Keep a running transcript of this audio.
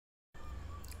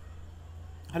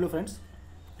Hello friends,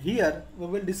 here we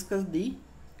will discuss the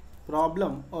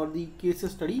problem or the case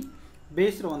study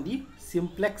based on the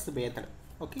simplex method,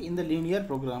 okay, in the linear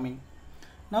programming.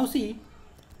 Now see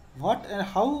what and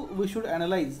how we should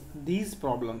analyze these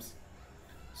problems.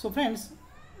 So friends,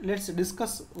 let's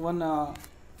discuss one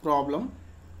problem.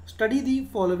 Study the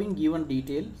following given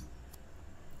details.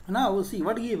 Now see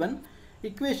what given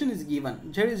equation is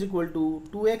given. Z is equal to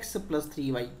 2x plus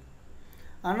 3y.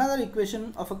 Another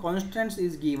equation of a constant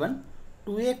is given.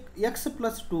 2x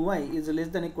plus 2y is less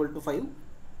than equal to 5.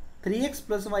 3x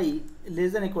plus y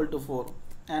less than equal to 4.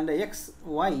 And x,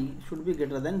 y should be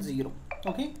greater than 0.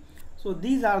 Okay. So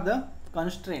these are the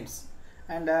constraints.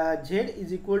 And z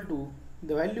is equal to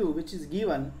the value which is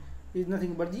given is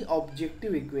nothing but the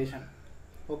objective equation.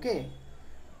 Okay.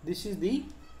 This is the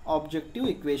objective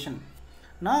equation.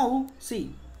 Now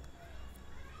see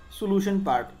solution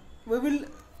part. We will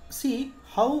see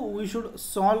how we should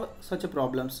solve such a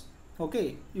problems,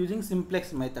 okay, using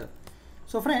simplex method.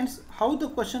 So friends, how the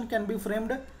question can be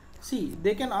framed? See,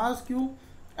 they can ask you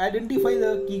identify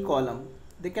the key column,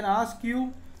 they can ask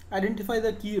you identify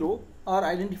the key row or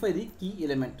identify the key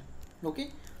element.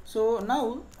 Okay, so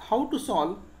now how to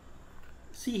solve?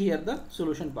 See here the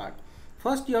solution part.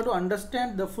 First you have to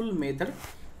understand the full method,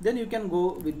 then you can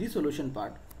go with the solution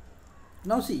part.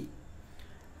 Now see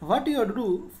what you have to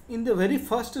do. In the very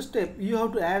first step you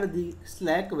have to add the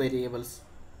slack variables.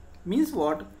 Means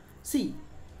what? See,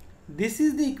 this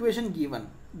is the equation given.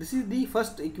 This is the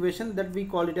first equation that we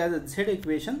call it as a z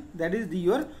equation, that is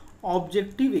your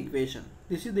objective equation.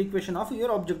 This is the equation of your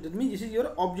objective. That means this is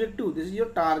your objective, this is your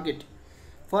target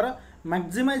for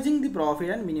maximizing the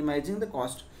profit and minimizing the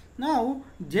cost. Now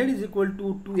z is equal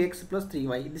to 2x plus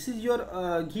 3y. This is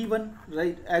your given,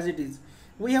 right, as it is.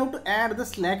 We have to add the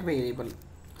slack variable.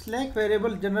 Slack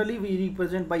variable generally we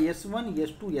represent by s1,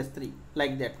 s2, s3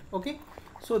 like that. Okay,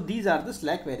 so these are the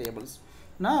slack variables.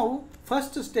 Now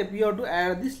first step you have to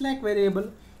add the slack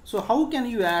variable. So how can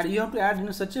you add? You have to add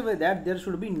in such a way that there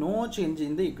should be no change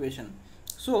in the equation.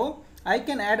 So I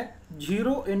can add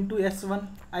 0 into s1,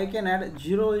 I can add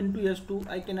 0 into s2,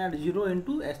 I can add 0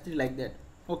 into s3 like that.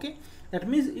 Okay, that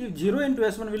means if 0 into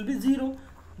s1 will be 0,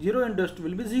 0 into s2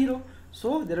 will be 0,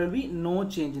 so there will be no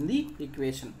change in the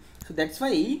equation. So that's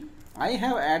why I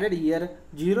have added here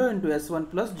 0 into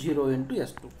s1 plus 0 into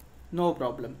s2. No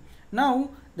problem. Now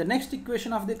the next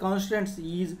equation of the constants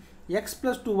is x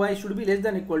plus 2y should be less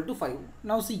than equal to 5.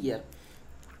 Now see here,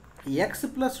 x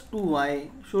plus 2y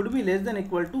should be less than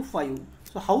equal to 5.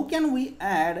 So how can we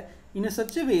add in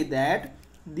such a way that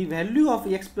the value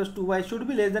of x plus 2y should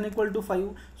be less than equal to 5?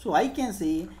 So I can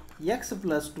say x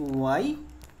plus 2y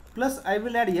plus I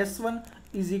will add s1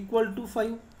 is equal to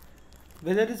 5.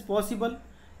 Whether it is possible?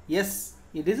 Yes,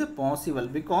 it is possible,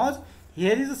 because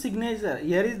here is a signature,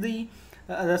 here is the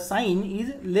sign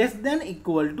is less than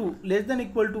equal to. Less than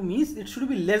equal to means it should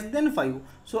be less than 5.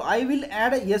 So I will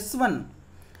add s1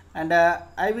 and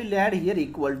I will add here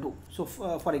equal to. So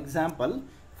for example,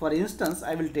 for instance,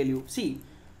 I will tell you, see,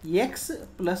 x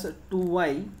plus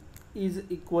 2y is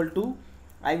equal to,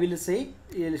 I will say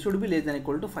it should be less than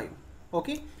equal to 5.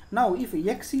 Okay, now if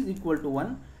x is equal to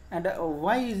 1 and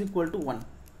y is equal to 1,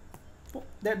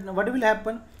 then what will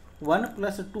happen? 1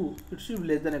 plus 2, it should be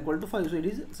less than equal to 5, so it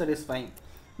is satisfying.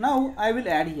 Now I will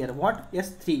add here what?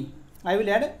 S3. I will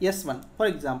add s1, for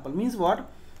example, means what?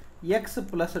 X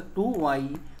plus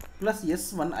 2y plus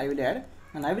s1 I will add,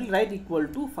 and I will write equal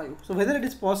to 5. So whether it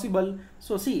is possible?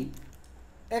 So see,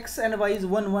 x and y is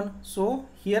 1 1, so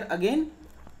here again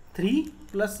 3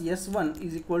 plus s1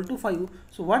 is equal to 5.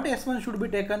 So what s1 should be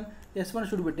taken? S1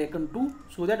 should be taken 2,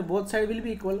 so that both sides will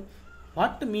be equal.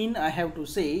 What mean I have to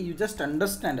say? You just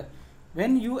understand.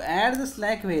 When you add the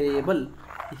slack variable,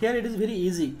 here it is very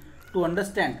easy to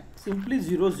understand. Simply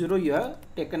 0 0 you have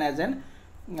taken as an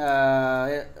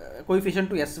coefficient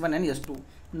to s1 and s2.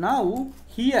 Now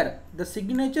here the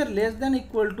signature less than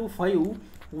equal to 5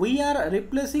 we are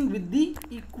replacing with the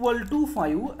equal to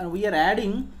 5 and we are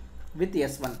adding with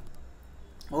s1.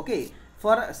 Okay,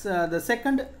 for the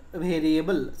second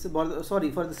variable,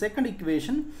 sorry, for the second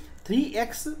equation,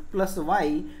 3x plus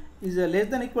y is less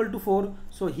than equal to 4.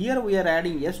 So here we are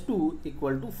adding s2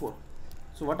 equal to 4.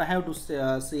 So what I have to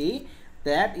say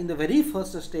that in the very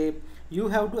first step you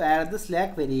have to add the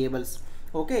slack variables.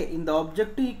 Okay, in the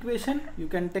objective equation you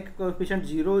can take coefficient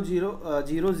 0 0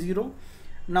 0 0.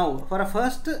 Now for a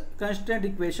first constant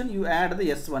equation you add the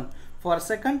s1, for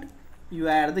second you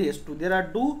add the s2. There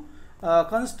are two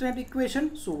constant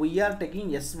equation, so we are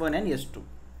taking s1 and s2.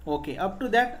 Okay, up to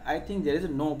that I think there is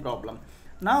no problem.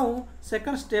 Now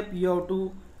second step you have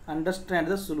to understand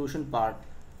the solution part.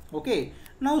 Okay,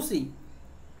 now see,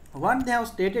 what they have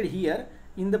stated here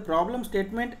in the problem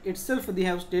statement itself, they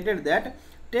have stated that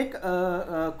take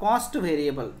a cost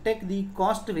variable, take the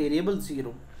cost variable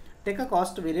 0. Take a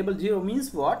cost variable 0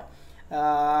 means what?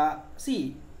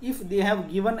 See, if they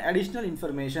have given additional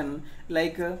information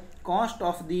like cost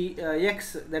of the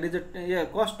x, that is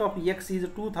cost of x is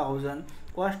 2000,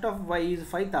 cost of y is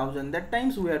 5000, that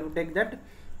times we have to take that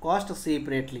cost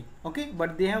separately. Okay,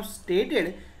 but they have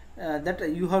stated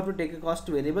that you have to take a cost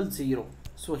variable 0.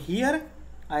 So here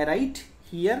I write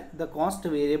here the cost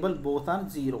variable both are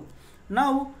 0.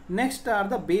 Now next are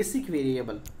the basic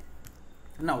variable.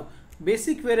 Now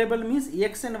basic variable means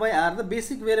x and y are the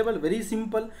basic variable, very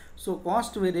simple. So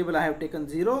cost variable I have taken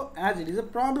 0 as it is a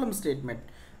problem statement.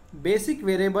 Basic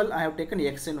variable I have taken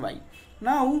x and y.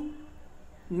 Now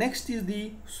next is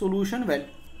the solution value.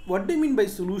 What do you mean by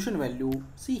solution value?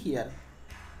 See here,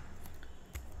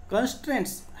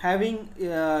 constraints having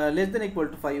less than equal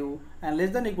to 5 and less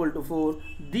than equal to 4,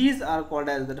 these are called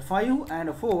as that 5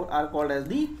 and 4 are called as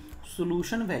the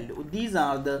solution value. These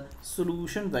are the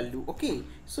solution value. Okay,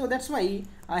 so that's why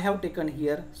I have taken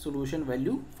here solution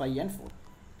value 5 and 4.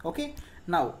 Okay,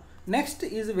 now next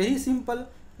is very simple,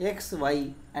 x,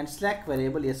 y and slack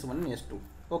variable s1 and s2.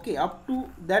 Okay, up to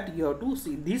that you have to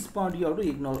see, this part you have to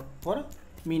ignore for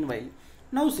meanwhile.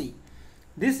 Now see,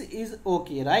 this is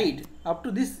okay, right? Up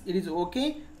to this it is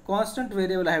okay. Constant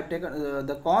variable I have taken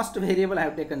the cost variable I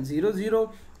have taken 0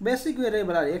 0. Basic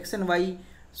variable are x and y.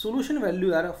 Solution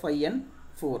value are 5 and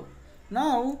 4.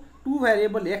 Now two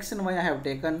variable x and y I have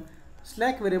taken.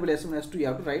 Slack variable s1 s2 you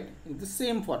have to write in the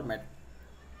same format.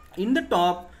 In the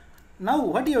top, now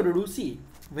what you have to do, see,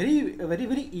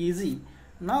 very easy.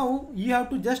 Now you have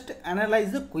to just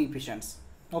analyze the coefficients.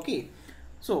 Okay,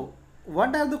 so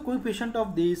what are the coefficient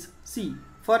of these? See,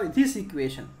 for this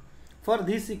equation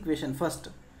first,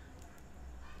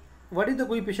 what is the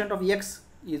coefficient of x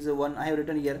is 1, I have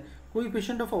written here.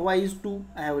 Coefficient of y is 2,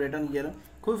 I have written here.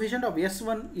 Coefficient of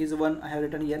s1 is 1, I have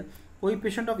written here.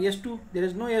 Coefficient of s2, there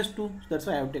is no s2, that's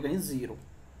why I have taken is 0.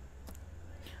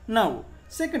 Now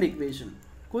second equation,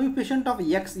 coefficient of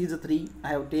x is 3, I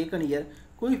have taken here.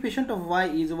 Coefficient of y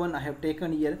is 1, I have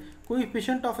taken here.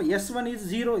 Coefficient of s1 is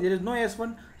 0, there is no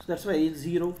s1, so that's why it is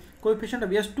 0. Coefficient of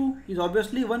s2 is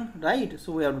obviously 1, right?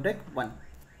 So we have to take 1.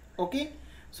 Okay,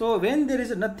 so when there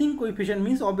is nothing coefficient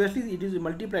means obviously it is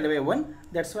multiplied by 1,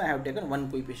 that's why I have taken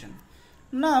 1 coefficient.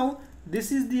 Now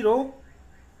this is the row,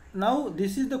 now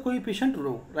this is the coefficient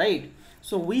row, right?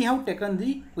 So we have taken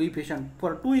the coefficient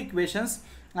for two equations.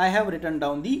 I have written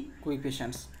down the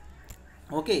coefficients.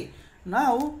 Okay,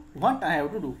 now what I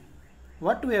have to do,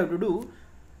 what we have to do,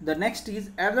 the next is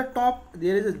at the top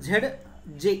there is a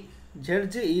zj.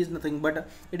 Zj is nothing but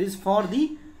it is for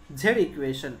the z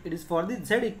equation, it is for the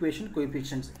z equation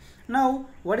coefficients. Now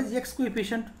what is x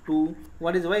coefficient? 2.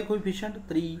 What is y coefficient?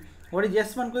 3. What is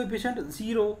s1 coefficient?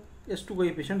 0. s2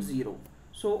 coefficient 0.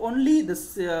 So only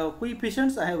this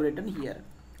coefficients I have written here.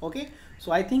 Okay,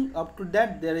 so I think up to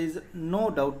that there is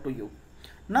no doubt to you.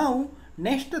 Now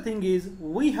next thing is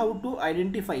we have to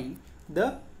identify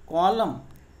the column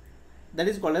that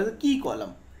is called as a key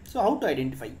column. So how to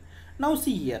identify? Now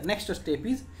see here, next step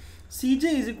is Cj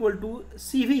is equal to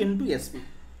Cv into Sv.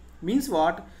 Means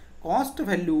what? Cost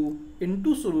value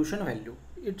into solution value.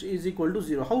 It is equal to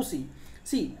 0. How?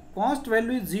 See, cost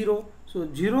value is 0. So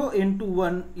 0 into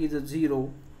 1 is a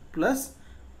 0 plus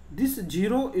this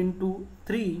 0 into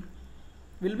 3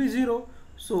 will be 0.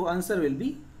 So answer will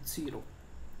be 0.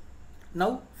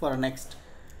 Now for next,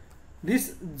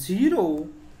 this 0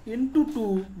 into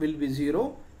 2 will be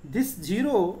 0. This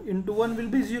 0 into 1 will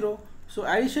be 0. So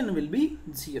addition will be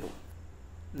 0.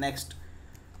 Next,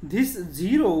 this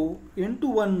 0 into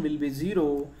 1 will be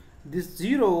 0. This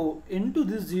 0 into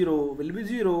this 0 will be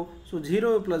 0. So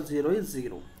 0 plus 0 is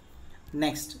 0.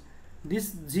 Next,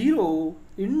 this 0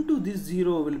 into this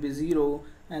 0 will be 0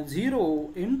 and 0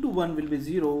 into 1 will be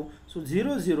 0. So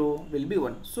 0 0 will be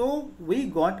 1. So we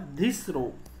got this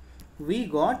row. We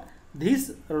got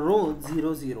this row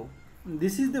 0 0.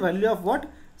 This is the value of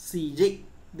what? Cj.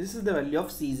 This is the value of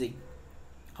Cj.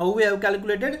 How we have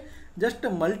calculated? Just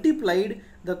multiplied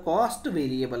the cost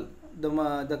variable.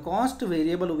 The cost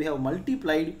variable we have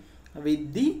multiplied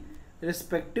with the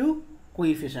respective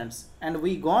coefficients and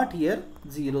we got here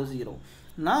 0 0.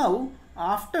 Now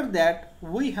after that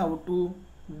we have to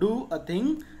do a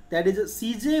thing, that is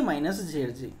Cj minus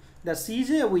Zj. The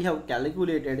Cj we have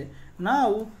calculated.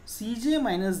 Now Cj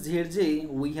minus Zj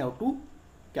we have to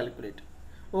calculate.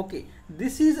 Okay,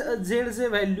 this is a Zj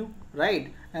value,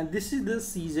 right? And this is the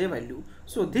Cj value.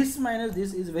 So this minus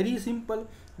this is very simple.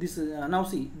 this now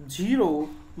see 0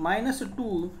 minus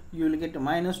 2 you will get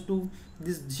minus 2,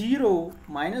 this 0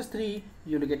 minus 3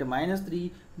 you will get minus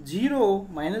 3, 0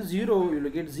 minus 0 you will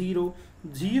get 0,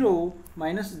 0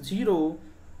 minus 0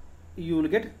 you will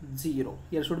get 0.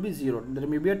 Here should be 0, there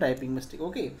may be a typing mistake.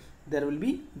 Okay, there will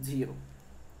be 0.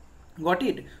 Got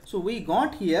it? So we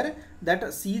got here that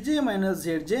Cj minus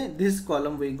Zj, this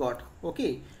column we got.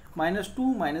 Okay, minus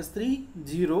 2 minus 3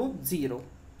 0 0.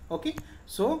 Okay,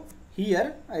 so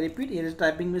here I repeat, here is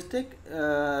typing mistake,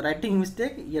 writing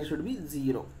mistake, here should be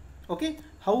 0. Okay,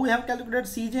 how we have calculated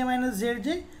Cj minus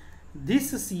Zj?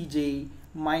 This Cj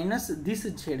minus this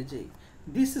Zj,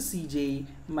 this Cj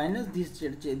minus this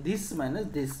Zj, this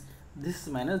minus this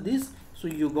minus this, so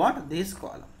you got this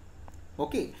column.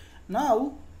 Okay,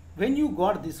 now when you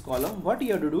got this column, what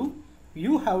you have to do,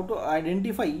 you have to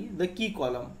identify the key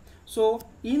column. So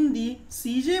in the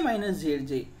Cj minus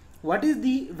Zj, what is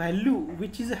the value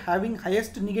which is having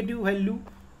highest negative value,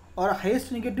 or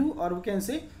highest negative, or we can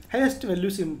say highest value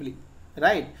simply,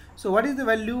 right? So what is the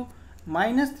value?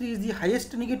 Minus 3 is the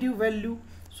highest negative value.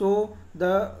 So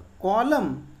the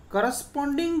column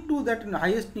corresponding to that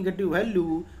highest negative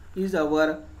value is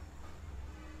our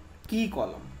key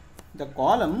column. The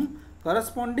column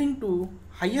corresponding to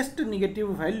highest negative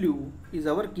value is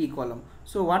our key column.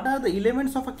 So what are the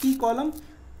elements of a key column?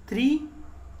 3,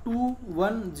 2,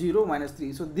 1, 0, minus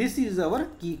 3. So this is our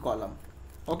key column.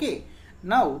 Okay,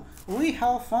 now we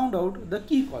have found out the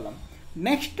key column.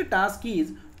 Next task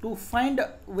is to find,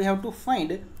 we have to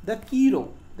find the key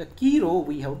row. The key row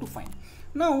we have to find.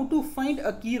 Now to find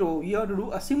a key row, you have to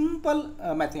do a simple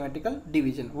mathematical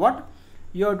division. What?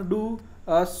 You have to do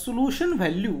a solution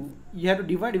value, you have to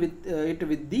divide with it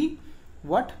with the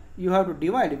what? You have to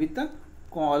divide with the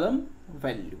column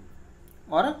value,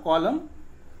 or a column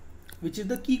which is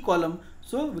the key column.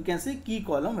 So we can say key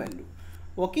column value.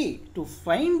 Okay, to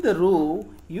find the row,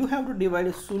 you have to divide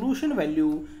a solution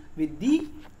value with the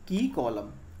key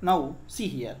column. Now see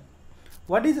here,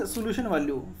 what is the solution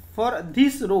value for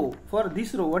this row? For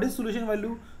this row, what is solution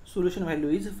value? Solution value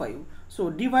is 5. So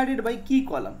divided by key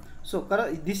column. So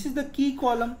this is the key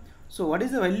column. So what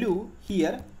is the value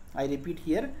here? I repeat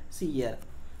here, see here.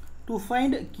 To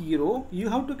find key row, you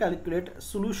have to calculate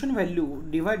solution value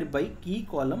divided by key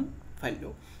column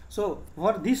value. So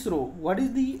for this row, what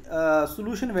is the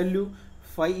solution value?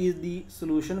 5 is the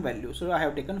solution value. So I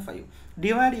have taken 5.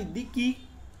 Divide with the key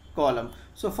column.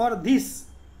 So for this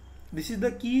is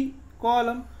the key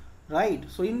column, right?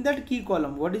 So in that key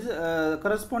column, what is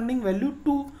corresponding value?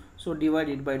 2. So divide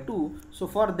it by 2. So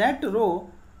for that row,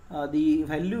 the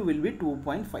value will be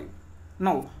 2.5.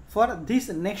 Now for this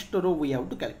next row, we have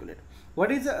to calculate.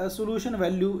 What is the solution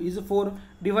value is 4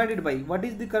 divided by what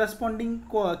is the corresponding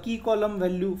key column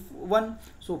value? 1.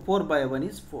 So 4 by 1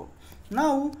 is 4.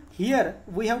 Now here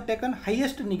we have taken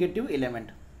highest negative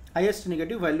element, highest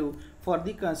negative value for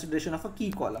the consideration of a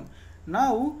key column.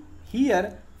 Now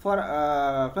here for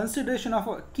consideration of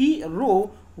a key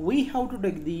row, we have to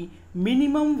take the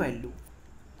minimum value.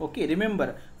 Okay,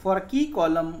 remember, for a key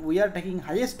column we are taking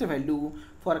highest value,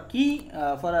 for key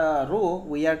for a row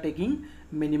we are taking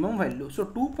minimum value. So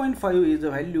 2.5 is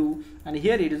the value, and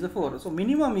here it is a 4. So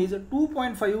minimum is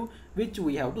 2.5, which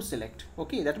we have to select.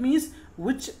 Okay, that means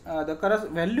which the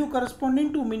value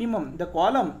corresponding to minimum, the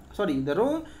column, sorry, the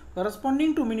row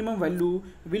corresponding to minimum value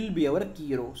will be our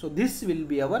key row. So this will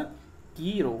be our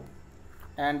key row,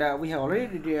 and we have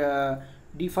already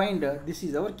defined this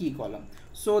is our key column.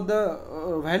 So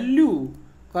the value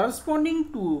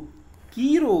corresponding to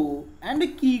key row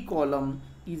and key column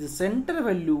is center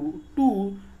value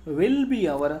 2 will be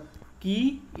our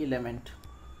key element.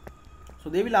 So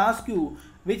they will ask you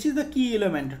which is the key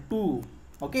element? 2.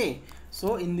 Okay,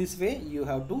 so in this way you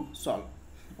have to solve.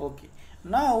 Okay,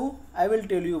 now I will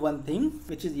tell you one thing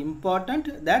which is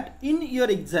important, that in your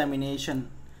examination,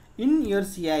 in your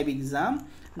CAIIB exam,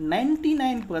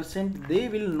 99% they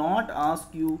will not ask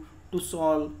you to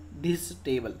solve this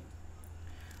table.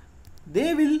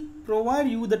 They will provide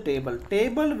you the table.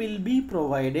 Table will be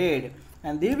provided,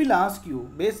 and they will ask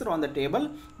you, based on the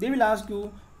table, they will ask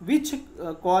you which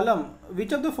column,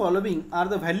 which of the following are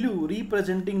the value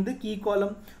representing the key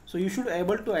column. So you should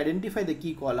able to identify the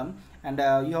key column, and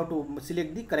you have to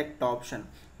select the correct option.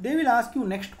 They will ask you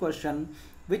next question,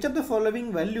 which of the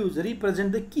following values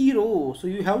represent the key row. So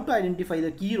you have to identify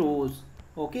the key rows.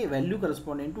 Okay, value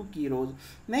corresponding to key rows.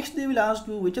 Next they will ask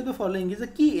you which of the following is a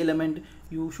key element.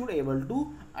 You should able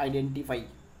to identify.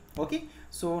 Okay,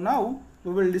 so now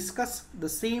we will discuss the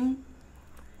same,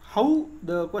 how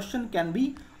the question can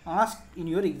be asked in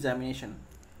your examination.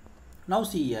 Now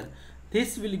see here,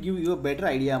 this will give you a better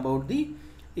idea about the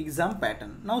exam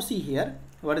pattern. Now see here,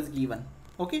 what is given.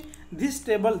 Okay, this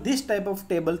type of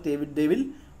table they will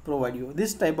provide you.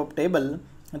 This type of table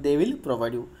they will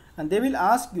provide you, and they will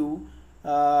ask you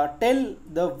tell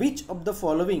the which of the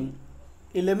following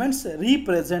elements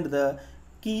represent the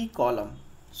key column.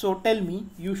 So tell me,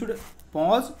 you should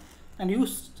pause and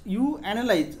you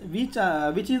analyze which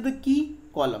is the key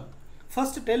column.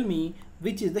 First tell me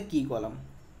which is the key column.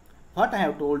 What I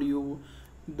have told you,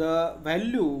 the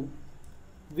value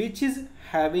which is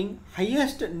having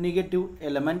highest negative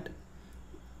element,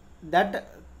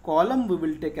 that column we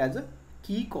will take as a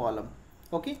key column.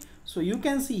 Okay, so you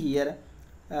can see here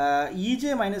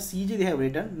EJ minus CJ they have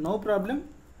written, no problem.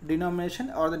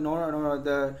 Denomination or the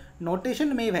the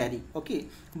notation may vary. Okay,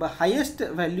 but highest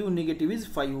value negative is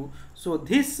 5. So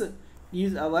this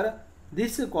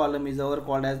column is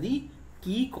called as the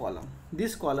key column.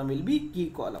 This column will be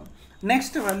key column.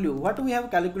 Next value, what we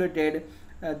have calculated,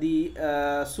 the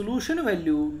solution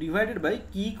value divided by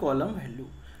key column value.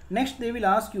 Next they will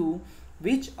ask you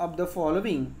which of the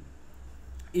following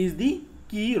is the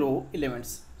key row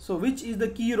elements. So which is the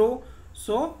key row?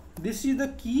 So this is the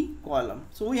key column.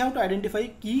 So we have to identify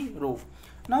key row.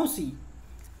 Now see,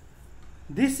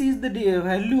 this is the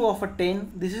value of a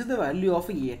 10, this is the value of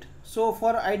 8. So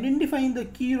for identifying the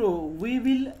key row, we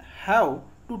will have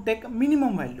to take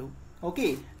minimum value.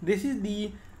 Okay, this is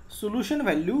the solution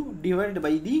value divided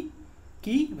by the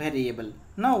key variable.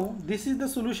 Now this is the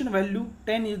solution value,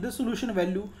 10 is the solution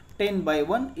value, 10 by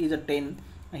 1 is a 10.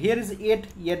 Here is 8,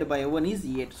 8 by 1 is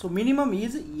 8. So minimum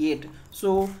is 8.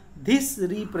 So this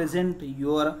represent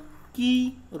your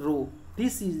key row.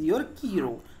 This is your key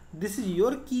row. This is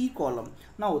your key column.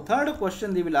 Now third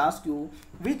question they will ask you,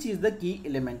 which is the key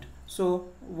element. So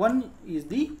 1 is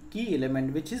the key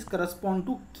element which is correspond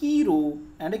to key row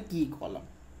and a key column.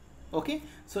 Okay,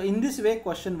 so in this way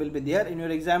question will be there in your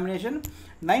examination.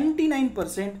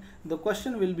 99% the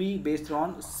question will be based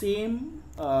on same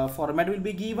format will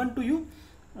be given to you.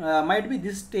 Might be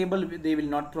this table they will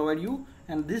not provide you,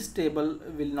 and this table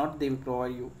will not they will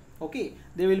provide you. Okay,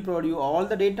 they will provide you all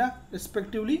the data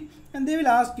respectively, and they will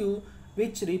ask you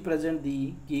which represent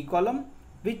the key column,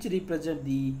 which represent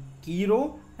the key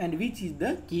row, and which is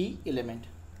the key element.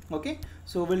 Okay,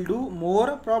 so we'll do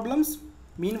more problems.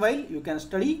 Meanwhile you can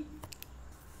study.